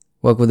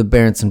Welcome to the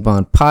Berenson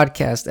Bond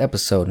Podcast,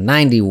 episode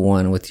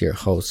 91, with your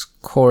hosts,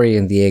 Corey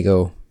and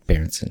Diego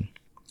Berenson.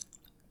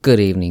 Good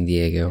evening,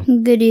 Diego.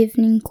 Good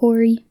evening,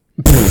 Corey.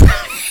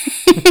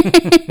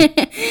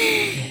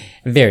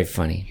 Very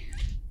funny.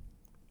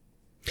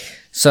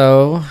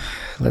 So,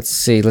 let's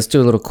see. Let's do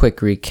a little quick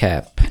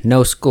recap.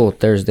 No school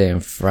Thursday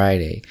and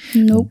Friday.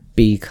 Nope.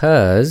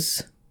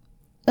 Because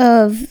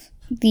of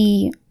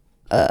the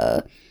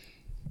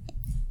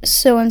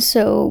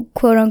so-and-so,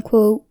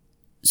 quote-unquote,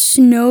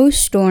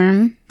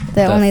 snowstorm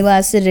that only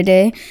lasted a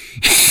day.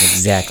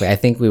 Exactly. I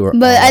think we were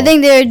But I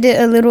think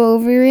they're a little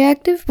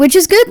overreactive, which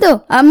is good,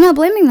 though. I'm not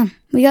blaming them.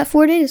 We got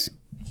 4 days.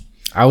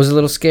 I was a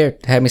little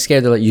scared. Had me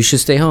scared. They're like, you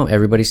should stay home.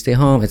 Everybody stay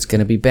home. It's going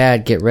to be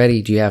bad. Get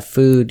ready. Do you have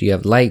food? Do you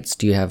have lights?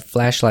 Do you have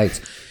flashlights?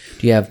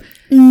 Do you have...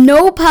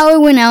 No power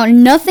went out.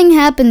 Nothing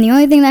happened. The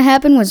only thing that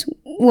happened was,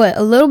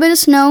 a little bit of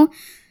snow.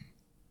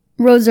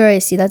 Roads are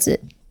icy. That's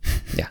it.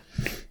 Yeah.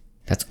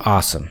 That's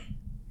awesome.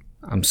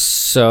 I'm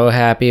so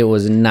happy it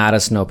was not a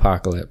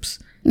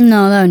snowpocalypse.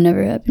 No, that would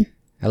never happen.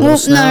 No.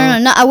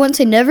 I wouldn't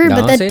say never,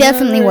 but that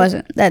definitely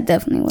wasn't. That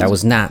definitely wasn't. That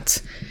was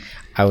not.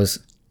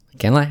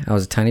 Can't lie, I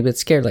was a tiny bit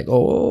scared, like,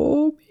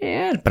 oh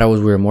man. But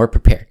we were more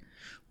prepared.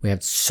 We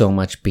had so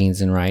much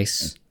beans and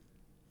rice.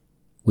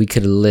 We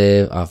could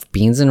live off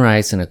beans and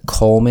rice in a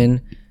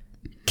Coleman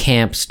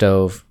camp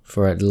stove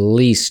for at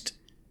least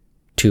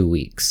 2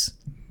 weeks.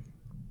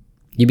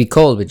 You'd be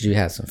cold, but you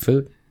had some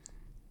food.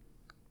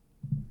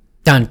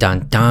 Dun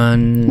dun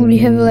dun. Would you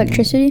have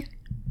electricity?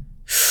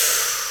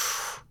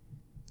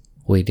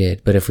 We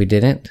did, but if we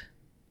didn't,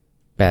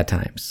 bad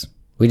times.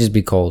 We'd just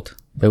be cold,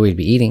 but we'd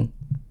be eating.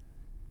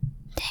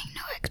 Dang,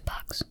 no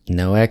Xbox.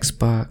 No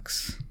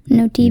Xbox.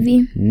 No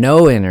TV.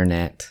 No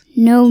internet.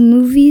 No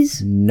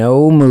movies.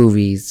 No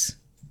movies.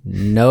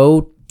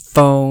 No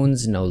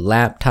phones. No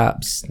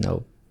laptops.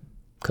 No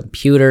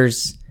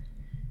computers.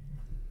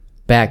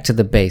 Back to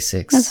the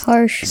basics. That's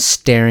harsh.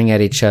 Staring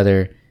at each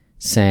other,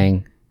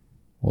 saying,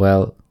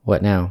 well,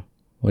 what now?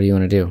 What do you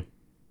want to do?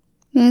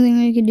 The only thing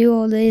we could do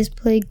all day is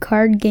play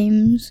card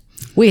games.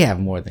 We have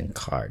more than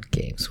card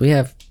games. We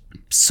have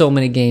so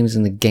many games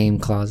in the game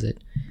closet.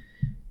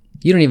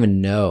 You don't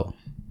even know.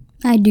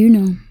 I do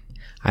know.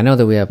 I know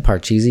that we have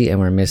Parcheesi and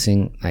we're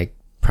missing like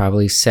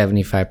probably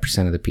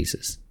 75% of the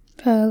pieces.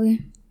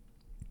 Probably.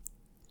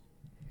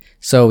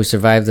 So we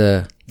survived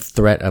the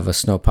threat of a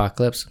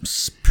snowpocalypse. I'm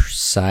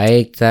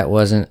psyched that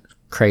wasn't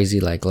crazy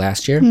like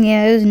last year.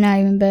 Yeah, it was not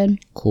even bad.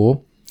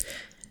 Cool.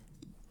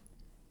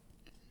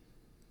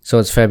 So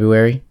it's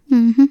February.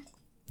 Mm-hmm.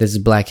 This is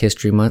Black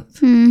History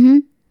Month. Mm-hmm.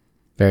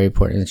 Very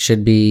important. It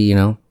should be,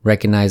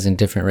 recognized in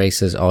different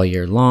races all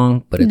year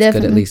long, but it's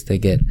good at least they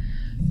get,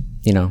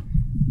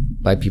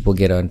 Black people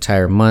get an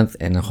entire month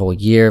and a whole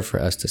year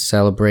for us to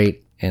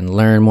celebrate and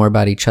learn more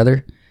about each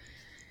other.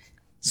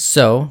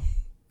 So,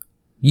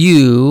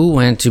 you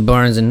went to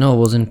Barnes &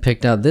 Nobles and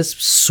picked out this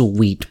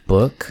sweet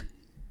book.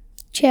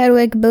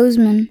 Chadwick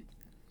Boseman.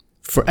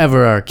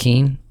 Forever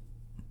Arcane,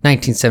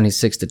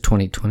 1976 to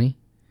 2020.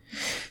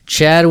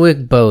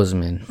 Chadwick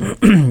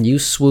Boseman. You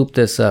swooped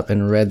this up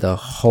and read the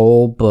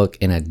whole book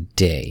in a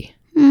day.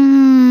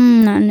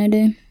 Not in a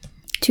day.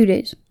 2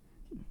 days.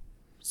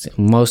 So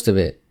most of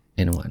it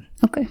in one.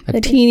 Okay. A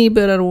teeny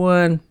bit on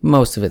one,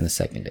 most of it in the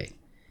second day.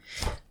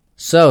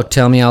 So,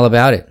 tell me all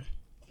about it.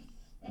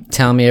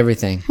 Tell me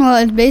everything. Well,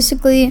 it's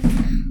basically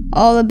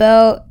all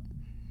about,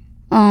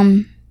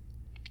 I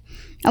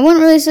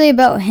wouldn't really say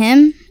about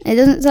him. It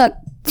doesn't talk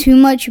too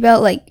much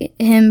about,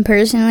 him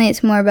personally.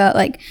 It's more about,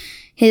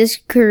 his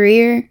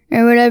career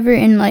or whatever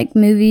in,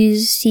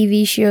 movies,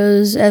 TV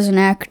shows, as an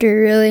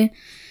actor, really.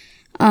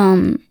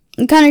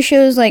 It kind of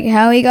shows,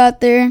 how he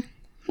got there.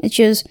 It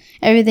shows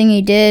everything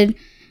he did,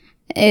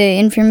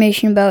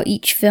 information about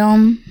each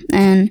film,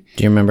 and...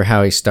 Do you remember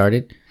how he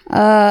started?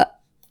 What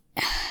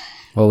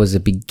was the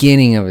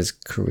beginning of his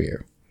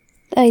career?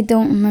 I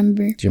don't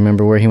remember. Do you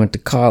remember where he went to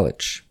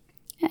college?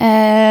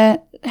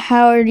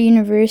 Howard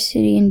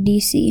University in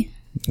D.C.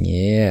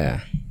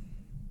 Yeah.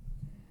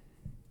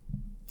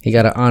 He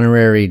got an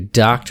honorary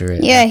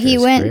doctorate. Yeah, he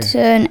went to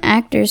an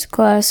actor's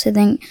class, I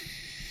think,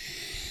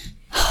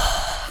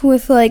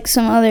 with,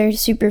 some other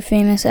super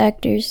famous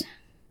actors.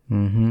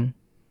 Mm-hmm.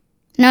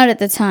 Not at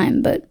the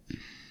time, but...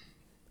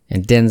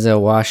 And Denzel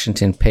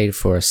Washington paid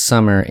for a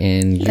summer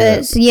in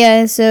Europe.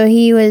 Yeah, so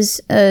he was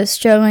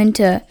struggling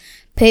to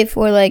pay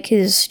for,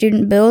 his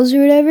student bills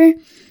or whatever.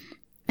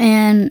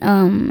 And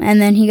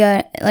then he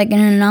got, an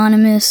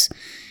anonymous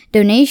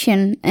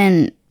donation,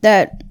 and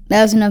that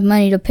was enough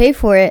money to pay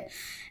for it.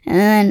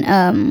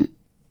 And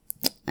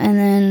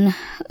then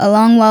a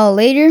long while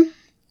later,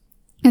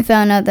 I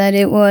found out that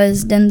it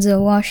was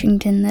Denzel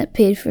Washington that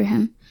paid for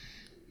him.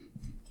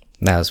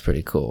 That was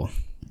pretty cool.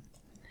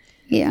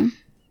 Yeah.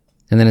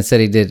 And then it said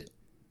he did,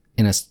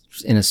 in a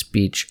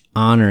speech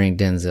honoring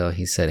Denzel,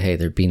 he said, hey,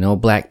 there'd be no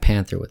Black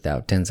Panther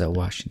without Denzel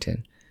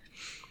Washington,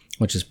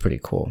 which is pretty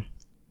cool.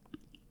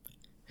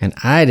 And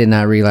I did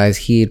not realize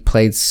he had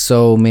played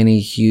so many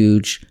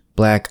huge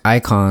Black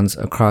icons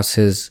across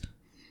his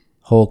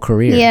whole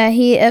career. Yeah,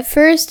 at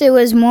first it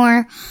was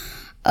more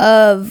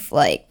of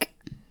like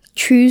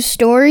true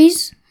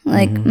stories.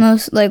 Like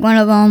most, like one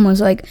of them was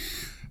like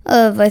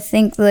of I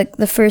think like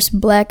the first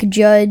black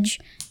judge.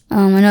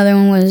 Another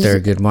one was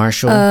Thurgood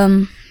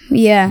Marshall.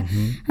 Yeah,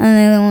 and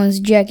the other one was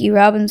Jackie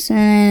Robinson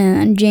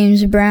and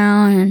James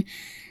Brown, and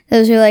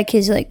those are like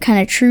his like kind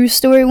of true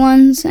story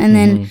ones. And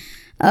then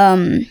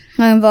I'm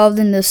involved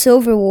in the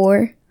Civil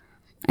War,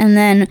 and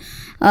then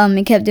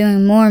he kept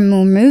doing more and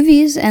more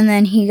movies, and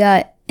then he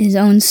got his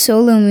own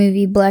solo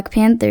movie, Black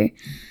Panther,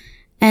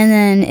 and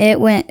then it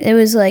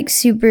was like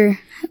super,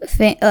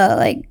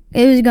 like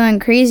it was going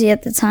crazy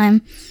at the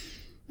time.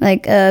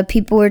 Like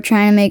people were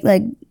trying to make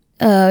like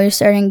they're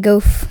starting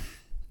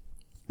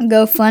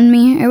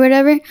GoFundMe or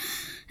whatever, and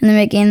they're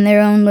making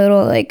their own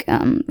little like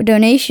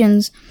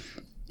donations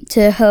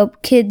to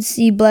help kids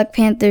see Black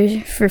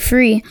Panther for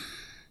free.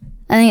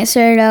 I think it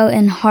started out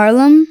in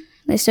Harlem.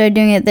 They started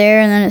doing it there,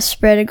 and then it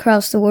spread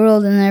across the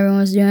world, and everyone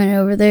was doing it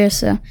over there.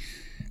 So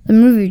the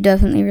movie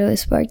definitely really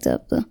sparked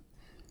up, though.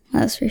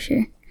 That's for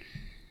sure.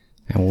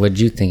 And what did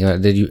you think about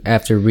it? Did you,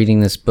 after reading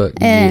this book,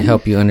 did it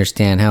help you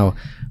understand how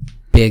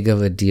big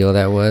of a deal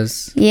that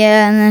was?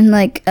 Yeah, and then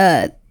like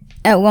at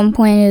one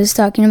point he was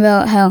talking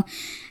about how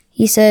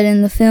he said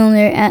in the film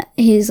there,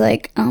 he's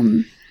like,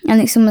 I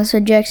think someone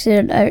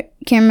suggested, I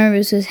can't remember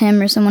if it was him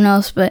or someone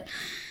else, but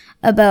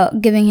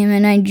about giving him a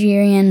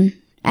Nigerian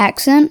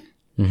accent.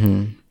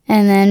 And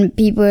then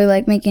people were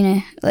like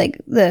making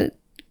the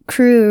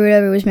crew or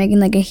whatever was making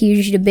like a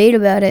huge debate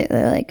about it.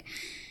 They're like,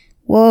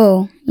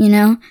 whoa, you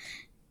know?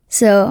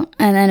 So,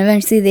 and then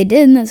eventually they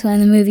did, and that's why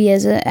the movie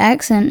has an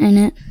accent in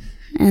it.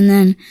 And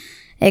then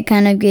it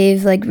kind of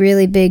gave like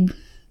really big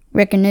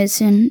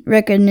recognition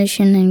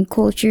and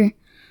culture.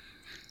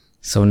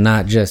 So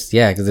not just,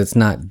 because it's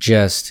not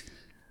just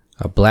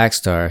a black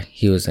star.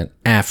 He was an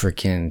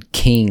African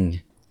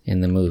king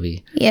in the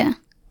movie. Yeah.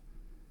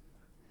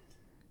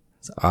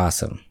 It's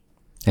awesome.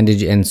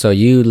 And so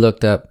you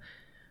looked up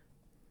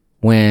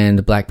when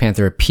the Black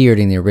Panther appeared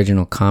in the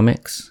original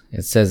comics.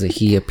 It says that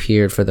he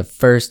appeared for the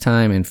first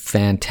time in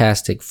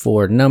Fantastic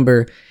Four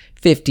number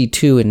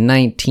 52 in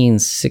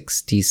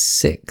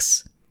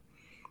 1966.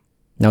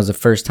 That was the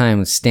first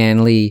time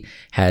Stan Lee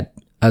had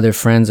other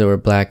friends that were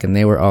black, and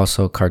they were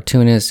also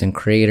cartoonists and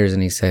creators,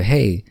 and he said,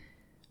 hey,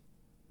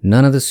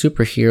 none of the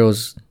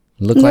superheroes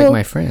look like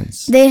my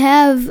friends. They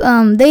have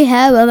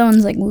other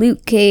ones like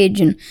Luke Cage,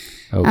 and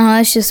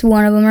that's just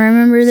one of them. I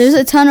remember there's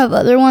a ton of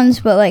other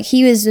ones, but like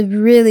he was a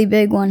really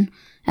big one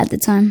at the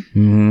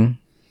time.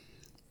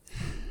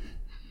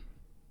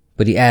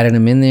 But he added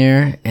him in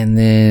there, and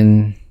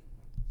then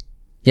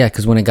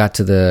because when it got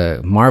to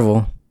the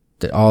Marvel,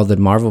 all the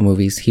Marvel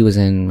movies, he was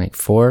in like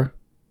four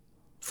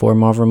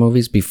Marvel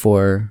movies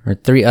before, or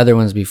three other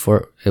ones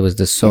before it was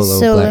the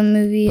solo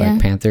movie,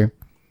 Black Panther.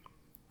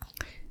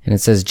 And it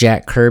says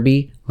Jack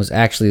Kirby was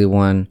actually the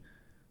one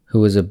who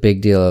was a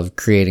big deal of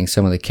creating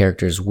some of the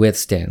characters with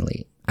Stan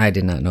Lee. I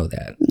did not know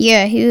that.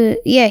 Yeah,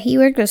 he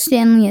worked with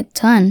Stan Lee a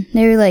ton.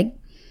 They were like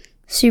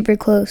super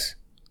close.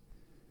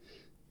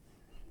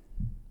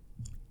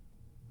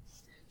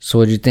 So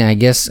what did you think? I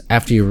guess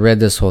after you read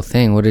this whole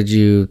thing, what did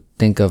you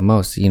think of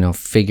most? You know,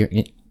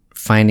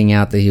 finding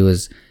out that he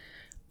was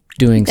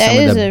doing some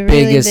of the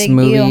biggest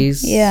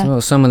movies. Yeah. Well,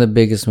 some of the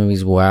biggest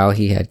movies while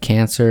he had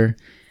cancer.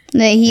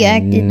 That he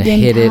acted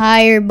the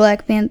entire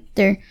Black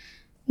Panther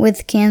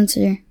with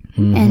cancer.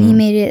 And he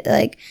made it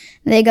like,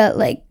 they got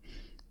like,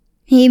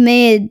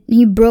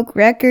 he broke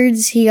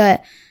records. He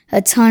got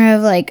a ton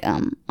of like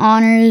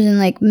honors and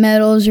like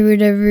medals or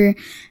whatever.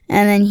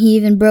 And then he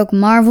even broke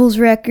Marvel's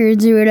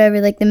records or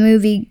whatever. Like the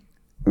movie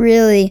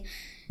really,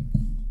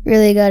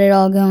 really got it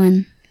all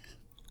going.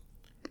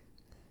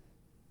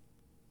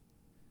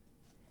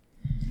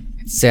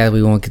 It's sad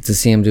we won't get to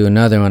see him do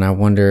another one. I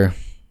wonder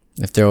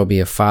if there will be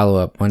a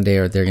follow-up one day,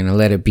 or they're going to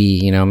let it be.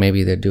 You know,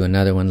 maybe they'll do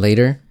another one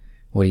later.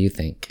 What do you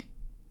think?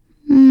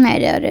 I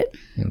doubt it.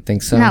 You don't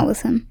think so? Not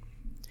with him.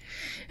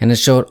 And it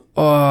showed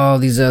all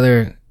these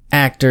other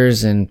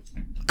actors and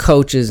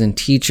coaches and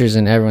teachers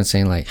and everyone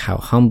saying like how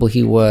humble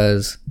he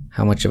was,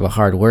 how much of a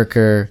hard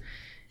worker.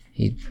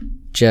 He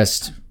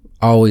just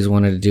always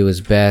wanted to do his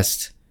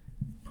best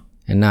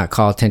and not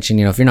call attention.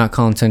 You know, if you're not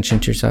calling attention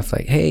to yourself,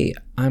 like, hey,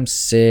 I'm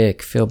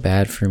sick, feel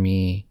bad for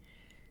me.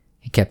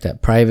 He kept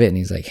that private, and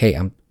he's like, hey,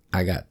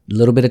 I got a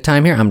little bit of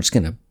time here. I'm just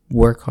going to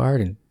work hard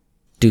and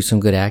do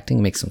some good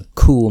acting, make some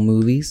cool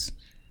movies.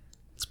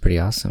 It's pretty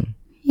awesome.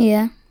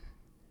 Yeah.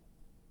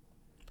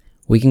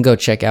 We can go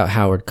check out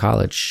Howard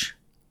College.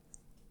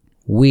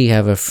 We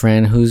have a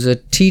friend who's a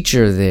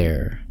teacher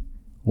there.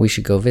 We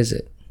should go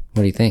visit.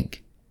 What do you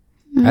think?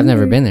 I've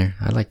never been there.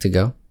 I'd like to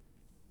go.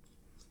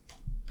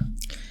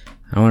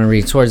 I want to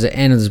read towards the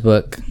end of this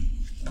book.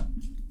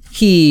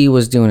 He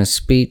was doing a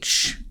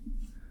speech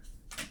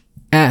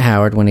at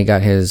Howard when he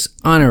got his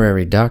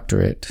honorary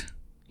doctorate.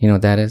 You know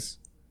what that is?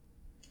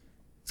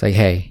 It's like,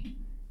 hey,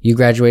 you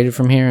graduated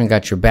from here and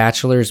got your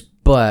bachelor's,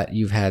 but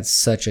you've had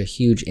such a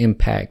huge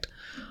impact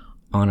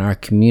on our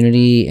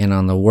community and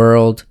on the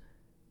world.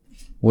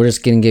 We're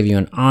just going to give you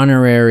an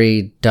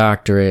honorary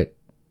doctorate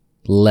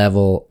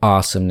level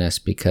awesomeness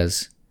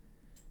because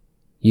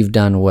you've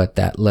done what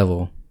that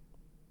level,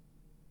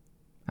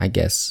 I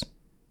guess,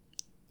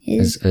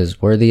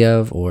 is worthy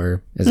of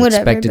or is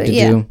expected to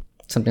do.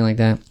 Something like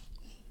that.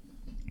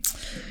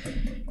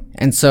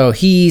 And so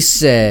he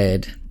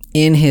said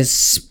in his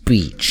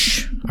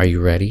speech, are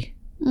you ready?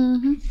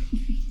 Mm-hmm.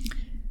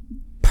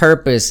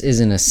 Purpose is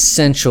an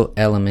essential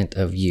element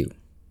of you.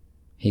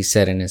 He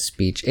said in his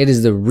speech, it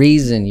is the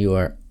reason you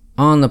are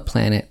on the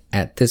planet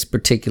at this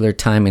particular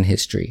time in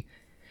history.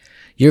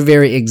 Your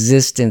very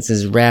existence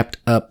is wrapped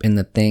up in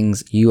the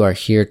things you are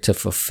here to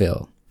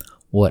fulfill.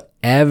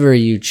 Whatever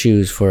you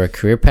choose for a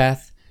career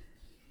path,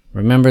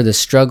 remember the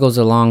struggles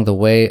along the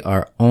way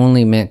are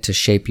only meant to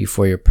shape you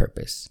for your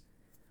purpose.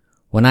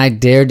 When I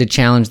dared to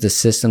challenge the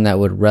system that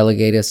would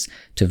relegate us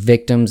to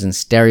victims and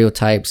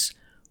stereotypes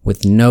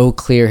with no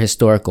clear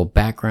historical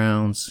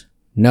backgrounds,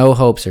 no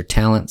hopes or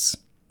talents,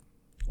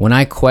 when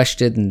I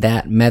questioned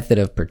that method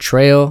of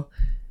portrayal,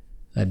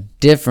 a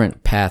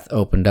different path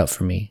opened up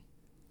for me.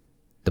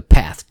 The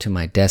path to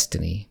my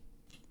destiny.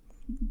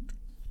 And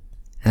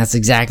that's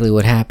exactly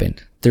what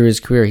happened. Through his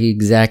career, he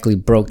exactly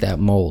broke that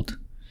mold.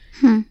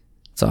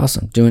 It's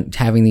awesome.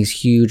 Having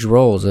these huge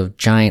roles of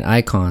giant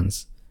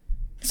icons.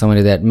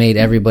 Somebody that made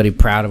everybody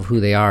proud of who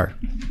they are.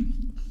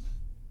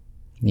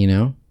 You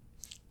know?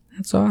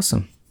 That's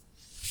awesome.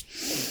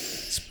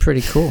 It's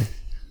pretty cool.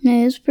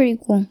 Yeah, it's pretty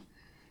cool.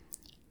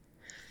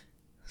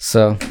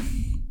 So,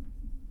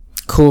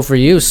 cool for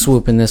you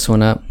swooping this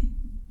one up.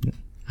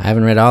 I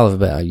haven't read all of it,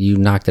 but you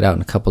knocked it out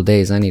in a couple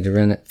days. I need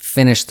to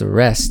finish the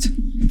rest.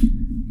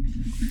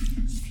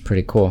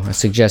 Pretty cool. I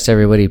suggest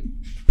everybody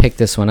pick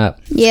this one up.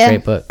 It's a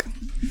great book.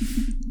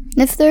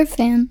 If they're a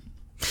fan.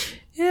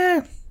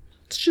 Yeah,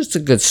 it's just a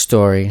good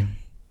story.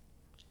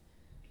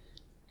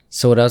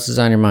 So what else is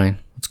on your mind?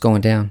 What's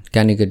going down?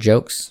 Got any good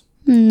jokes?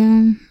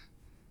 No.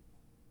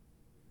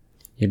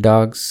 Your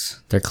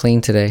dogs, they're clean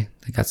today.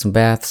 They got some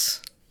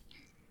baths.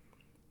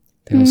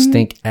 They don't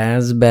stink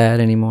as bad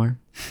anymore.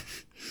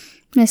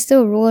 They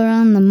still roll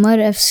around in the mud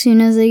as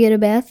soon as they get a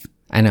bath.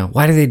 I know.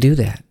 Why do they do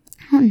that?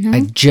 I don't know.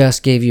 I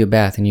just gave you a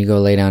bath and you go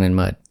lay down in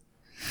mud.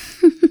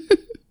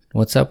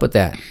 What's up with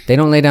that? They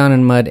don't lay down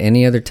in mud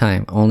any other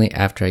time, only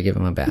after I give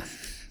them a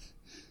bath.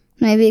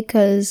 Maybe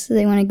because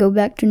they want to go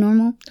back to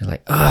normal. They're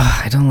like,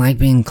 ugh, I don't like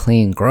being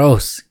clean.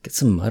 Gross. Get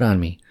some mud on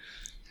me.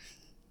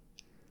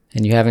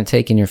 And you haven't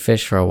taken your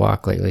fish for a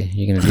walk lately.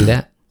 You going to do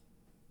that?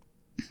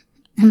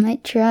 I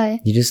might try.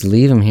 You just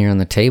leave them here on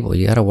the table.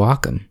 You got to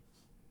walk them.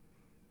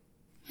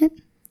 What?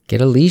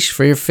 Get a leash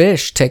for your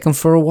fish. Take them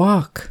for a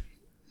walk.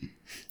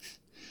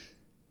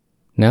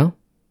 No?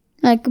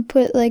 I could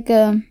put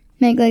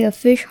make like a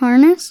fish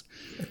harness.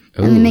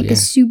 Ooh, and then make a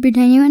super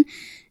tiny one.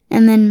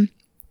 And then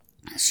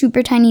a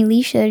super tiny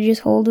leash that I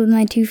just hold with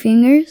my 2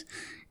 fingers.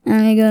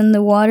 And I go in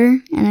the water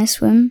and I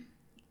swim.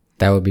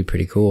 That would be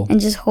pretty cool. And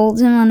just hold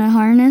him on a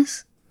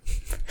harness.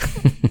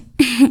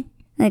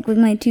 Like with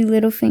my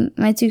 2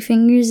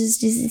 fingers is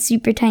just a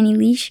super tiny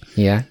leash.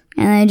 Yeah.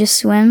 And I just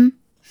swim.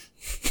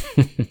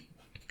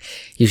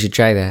 You should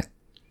try that.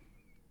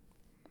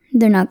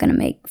 They're not going to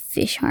make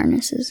fish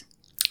harnesses.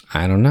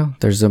 I don't know.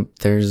 There's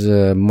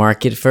a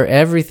market for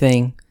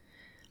everything.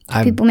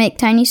 People make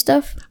tiny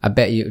stuff? I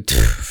bet you,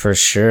 for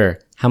sure.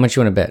 How much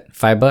you want to bet?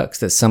 $5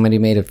 that somebody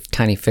made a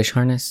tiny fish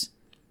harness?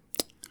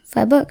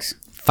 $5.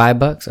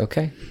 $5?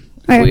 Okay.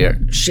 Right. We are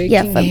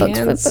shaking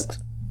hands. $5.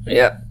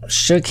 Yeah.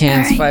 Shook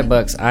hands, right.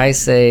 $5. I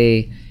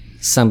say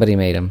somebody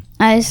made them.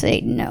 I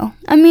say no.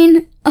 I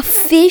mean, a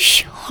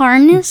fish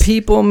harness?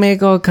 People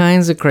make all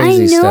kinds of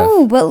crazy stuff. I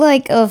know, but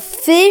like a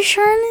fish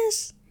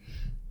harness?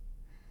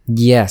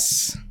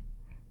 Yes.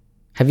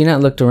 Have you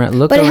not looked around?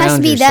 But it has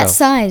to be that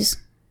size.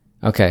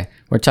 Okay.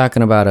 We're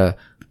talking about a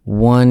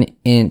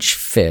 1-inch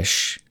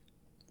fish.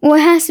 Well,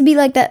 it has to be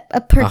like that,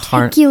 a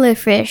particular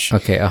fish.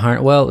 Okay,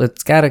 well,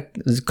 it's got to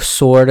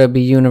sort of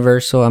be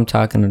universal. I'm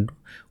talking,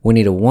 we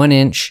need a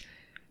 1-inch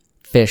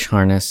fish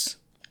harness.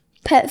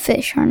 Pet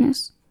fish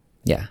harness.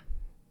 Yeah.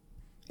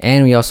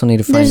 And we also need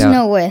to find out.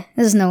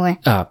 There's no way.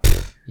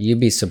 You'd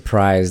be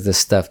surprised the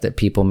stuff that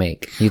people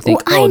make. You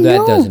think,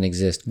 that doesn't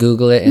exist.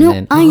 Google it and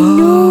then. I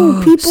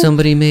know people.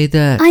 Somebody made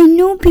that. I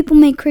know people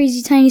make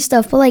crazy tiny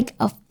stuff, but like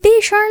a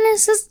fish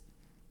harness is.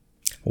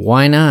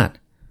 Why not?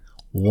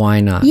 Why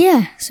not?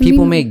 Yeah.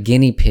 People make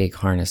guinea pig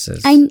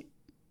harnesses.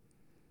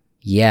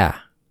 Yeah.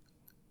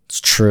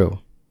 It's true.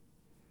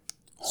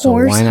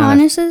 Horse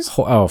harnesses?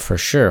 For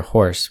sure.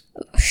 Horse.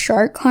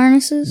 Shark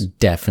harnesses?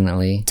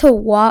 Definitely. To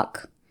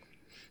walk.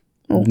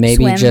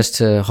 Maybe swim. Just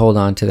to hold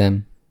on to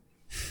them.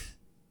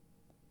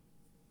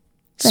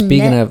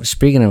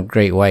 Speaking of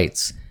great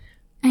whites.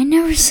 I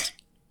never said.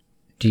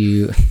 Do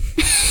you...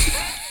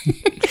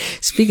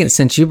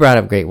 Since you brought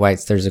up great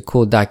whites, there's a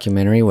cool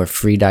documentary where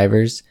free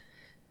divers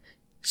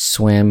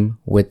swim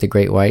with the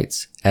great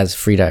whites as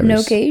free divers.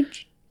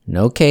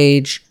 No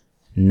cage,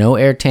 no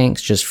air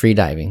tanks, just free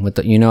diving.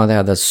 They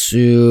have the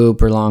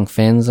super long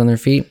fins on their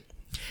feet,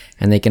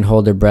 and they can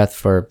hold their breath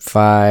for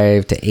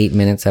 5 to 8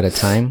 minutes at a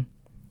time.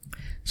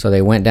 So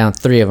they went down,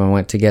 3 of them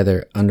went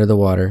together under the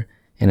water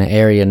in an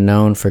area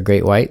known for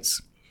great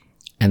whites,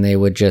 and they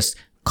would just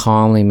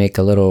calmly make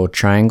a little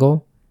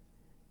triangle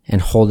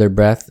and hold their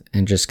breath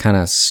and just kind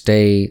of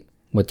stay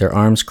with their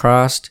arms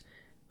crossed,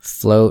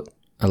 float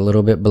a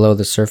little bit below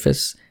the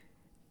surface,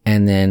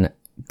 and then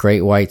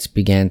great whites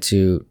began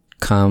to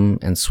come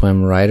and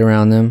swim right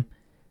around them,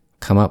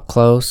 come up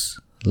close,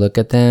 look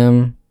at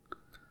them,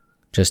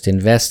 just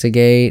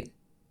investigate,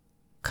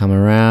 come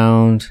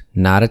around,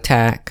 not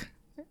attack,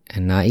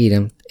 and not eat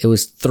them. It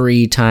was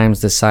 3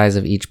 times the size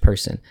of each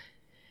person.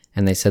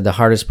 And they said the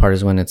hardest part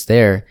is when it's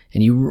there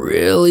and you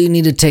really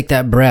need to take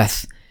that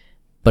breath,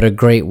 but a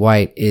great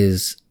white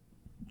is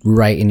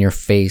right in your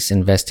face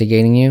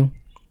investigating you.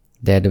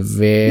 They had a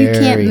very... You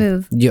can't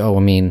move. I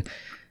mean,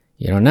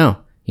 you don't know.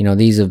 You know,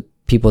 these are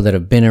people that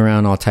have been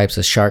around all types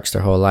of sharks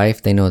their whole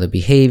life. They know the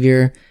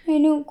behavior. I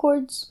know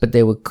cords. But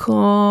they would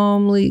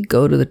calmly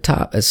go to the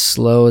top as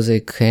slow as they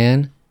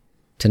can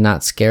to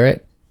not scare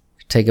it.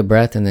 Take a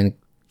breath and then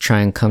try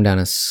and come down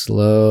as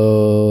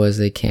slow as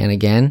they can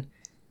again.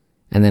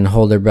 And then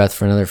hold their breath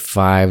for another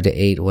 5 to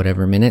 8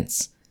 whatever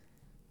minutes.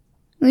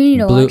 We need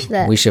to watch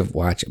that. We should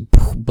watch it.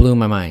 Blew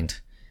my mind.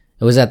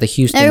 It was at the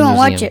Houston Everyone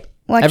Museum. watch it.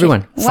 Watch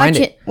Everyone, it. find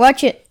Watch it.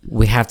 Watch it.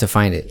 We have to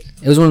find it.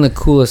 It was one of the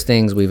coolest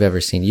things we've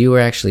ever seen. You were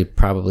actually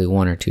probably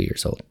 1 or 2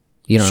 years old.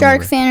 You don't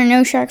Shark remember. fan or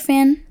no shark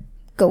fan,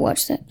 go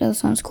watch that. That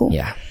sounds cool.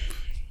 Yeah.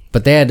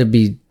 But they had to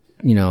be,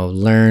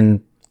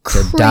 learn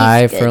to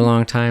dive for a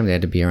long time. They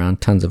had to be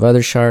around tons of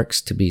other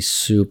sharks to be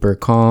super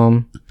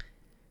calm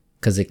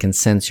because it can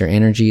sense your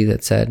energy,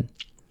 that said.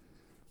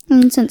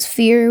 And sense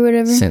fear or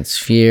whatever. Sense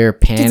fear,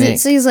 panic. It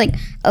sees like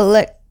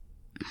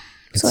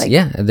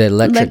the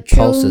electric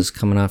pulses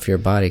coming off your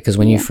body. Because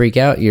when you freak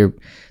out,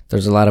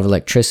 there's a lot of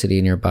electricity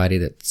in your body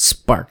that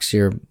sparks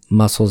your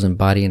muscles and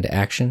body into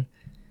action.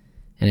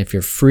 And if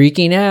you're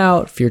freaking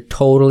out, if you're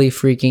totally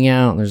freaking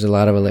out, there's a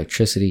lot of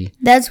electricity.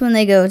 That's when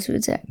they go to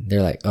attack.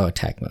 They're like,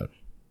 attack mode.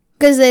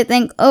 Because they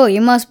think,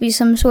 you must be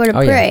some sort of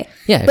prey.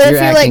 Yeah, but if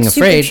you're acting like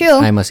afraid, super chill,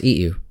 I must eat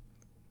you.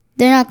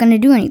 They're not going to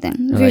do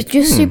anything. If you're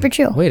just super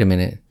chill. Wait a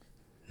minute.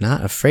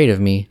 Not afraid of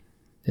me.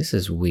 This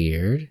is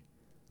weird.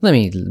 Let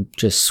me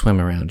just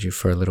swim around you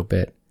for a little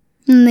bit.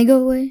 And they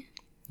go away.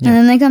 Yeah. And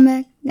then they come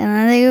back. And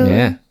then they go away.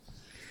 Yeah.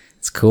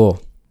 It's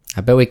cool.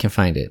 I bet we can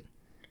find it.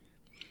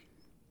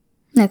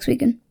 Next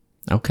weekend.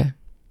 Okay.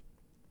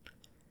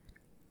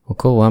 Well,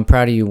 cool. Well, I'm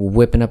proud of you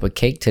whipping up a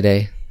cake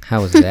today.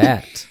 How was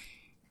that?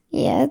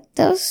 Yeah,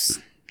 it's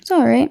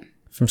all right.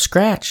 From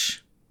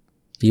scratch.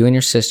 You and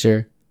your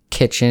sister,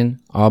 kitchen,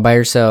 all by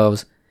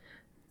yourselves,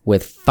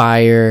 with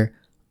fire,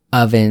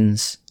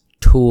 ovens,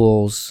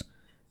 tools,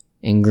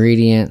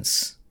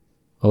 ingredients.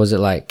 What was it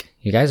like?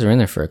 You guys were in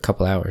there for a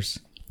couple hours.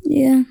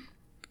 Yeah.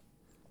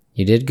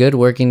 You did good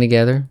working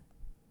together.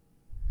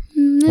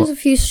 There's a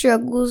few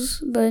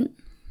struggles, but...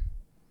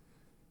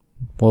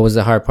 What was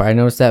the hard part? I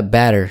noticed that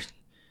batter.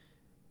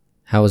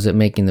 How was it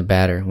making the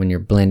batter when you're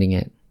blending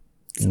it?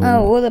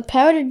 Well, the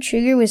powdered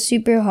sugar was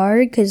super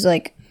hard because,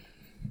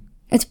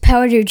 it's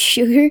powdered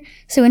sugar.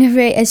 So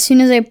as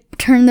soon as I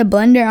turned the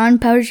blender on,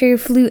 powdered sugar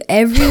flew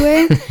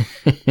everywhere.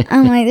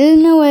 I'm like, there's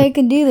no way I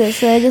can do this.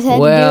 So I just had to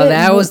do it. Well,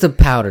 that was the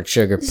powdered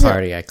sugar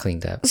party I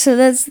cleaned up. So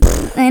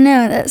I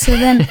know that. So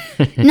then,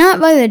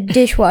 not by the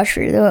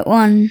dishwasher, though,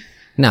 one.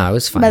 No, it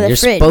was fine. By the You're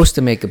fridge. Supposed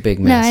to make a big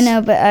mess. No, I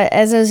know, but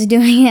as I was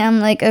doing it,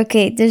 I'm like,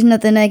 okay, there's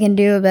nothing I can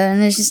do about it.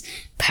 And there's just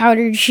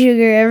powdered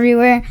sugar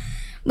everywhere.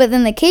 But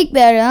then the cake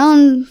batter, that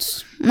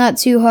one's not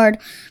too hard.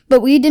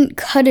 But we didn't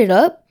cut it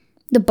up.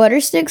 The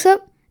butter sticks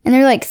up, and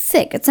they're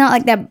thick. It's not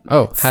like that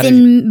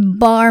thin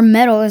bar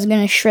metal is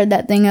going to shred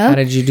that thing up. How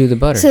did you do the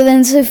butter? So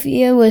then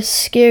Sophia was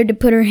scared to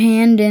put her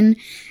hand in,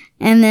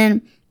 and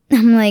then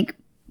I'm like,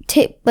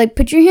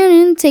 put your hand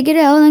in, take it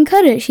out, and then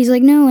cut it. She's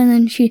like, no, and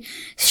then she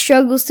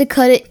struggles to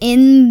cut it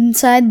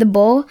inside the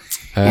bowl,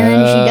 and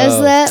then she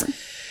does that.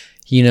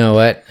 You know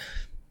what?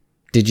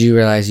 Did you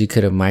realize you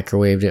could have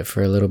microwaved it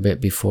for a little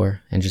bit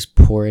before and just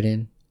pour it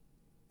in?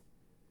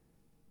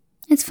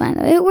 It's fine,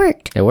 though. It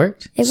worked. It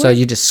worked? So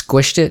you just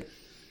squished it?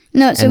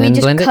 No, so we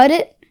just cut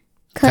it.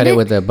 Cut it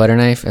with a butter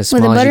knife as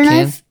small as you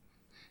can?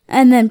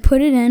 And then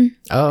put it in.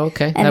 Oh,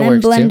 okay. And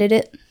then blended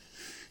it.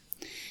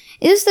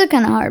 It was still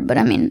kind of hard, but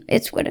I mean,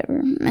 it's whatever.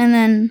 And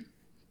then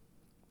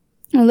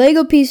the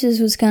Lego pieces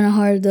was kind of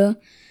hard, though.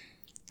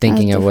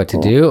 Thinking of what to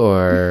do,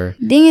 or?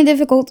 Thinking of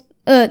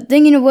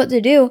what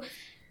to do,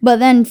 but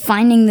then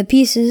finding the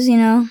pieces,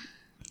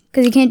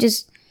 because you can't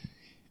just,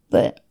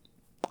 but,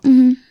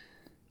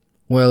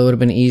 Well, it would have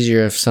been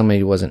easier if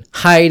somebody wasn't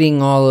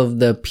hiding all of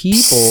the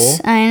people.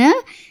 I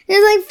know.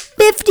 There's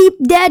 50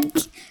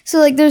 dead.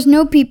 So there's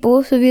no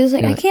people. So he was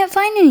like, I can't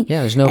find any.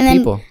 Yeah, there's no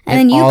people. And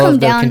then you come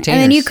down. And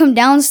then you come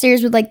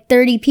downstairs with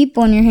 30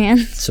 people in your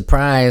hands.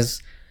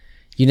 Surprise!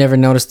 You never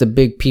noticed the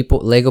big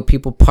Lego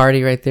people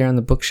party right there on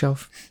the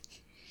bookshelf?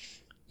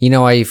 You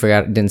know why you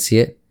didn't see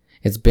it?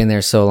 It's been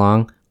there so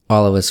long.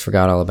 All of us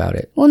forgot all about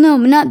it. Well, no,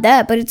 not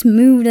that, but it's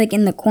moved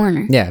in the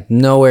corner. Yeah,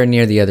 nowhere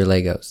near the other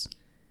Legos.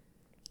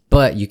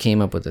 But you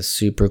came up with a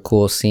super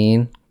cool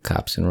scene.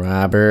 Cops and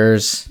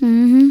robbers.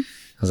 Mm-hmm.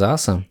 It was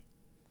awesome.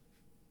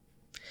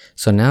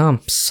 So now I'm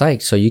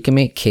psyched. So you can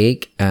make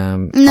cake.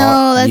 No,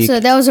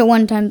 that was a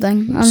one-time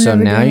thing. So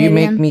now you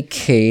make me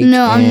cake.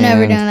 No, I'm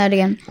never doing that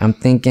again. I'm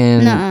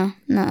thinking.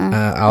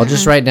 I'll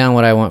just write down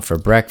what I want for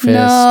breakfast.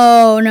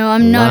 No,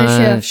 I'm not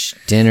a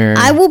chef. Dinner.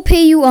 I will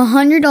pay you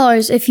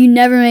 $100 if you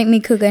never make me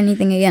cook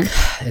anything again.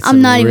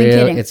 I'm not even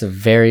kidding. It's a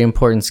very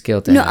important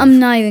skill to have. No, I'm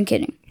not even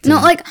kidding. No,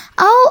 like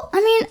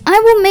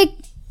I will make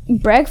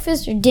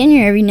breakfast or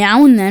dinner every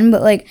now and then,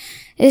 but like.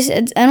 I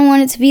don't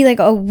want it to be like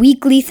a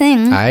weekly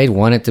thing. I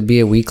want it to be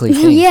a weekly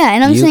thing. Yeah,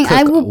 and I'm saying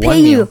I will pay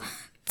you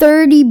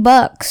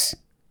 $30.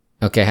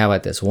 Okay, how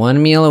about this?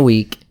 1 meal a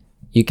week.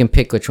 You can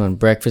pick which one,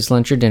 breakfast,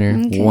 lunch, or dinner.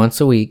 Okay.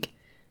 Once a week,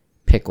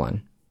 pick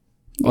one.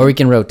 Yeah. Or we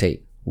can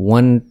rotate.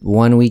 One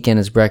weekend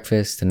is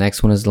breakfast, the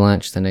next one is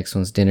lunch, the next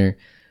one's dinner.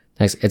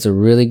 It's a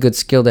really good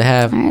skill to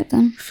have. All right,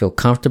 then. Feel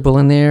comfortable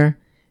in there.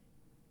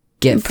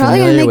 You're probably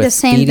going to make the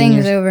same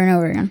things over and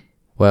over again.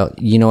 Well,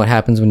 you know what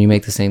happens when you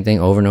make the same thing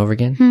over and over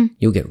again?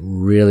 You'll get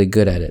really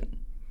good at it.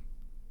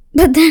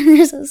 But then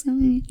there's also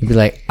many. You'll be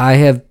like, I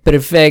have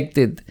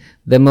perfected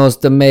the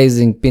most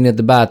amazing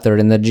peanut butter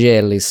and the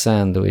jelly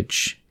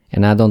sandwich.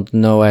 And I don't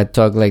know I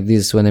talk like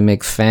this when I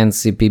make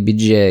fancy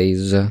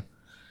PBJs.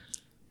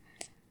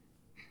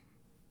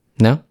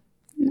 No?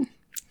 No.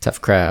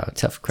 Tough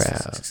crowd.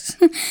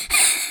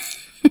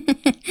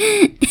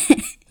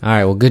 All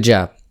right, well, good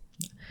job.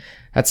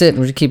 That's it.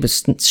 We'll just keep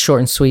it short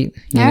and sweet.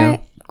 You know?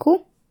 Right,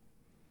 cool.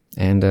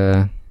 And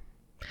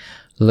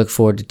look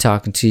forward to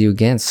talking to you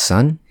again,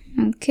 son.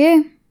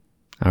 Okay.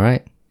 All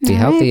right. Be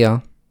healthy,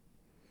 y'all.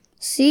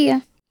 See ya.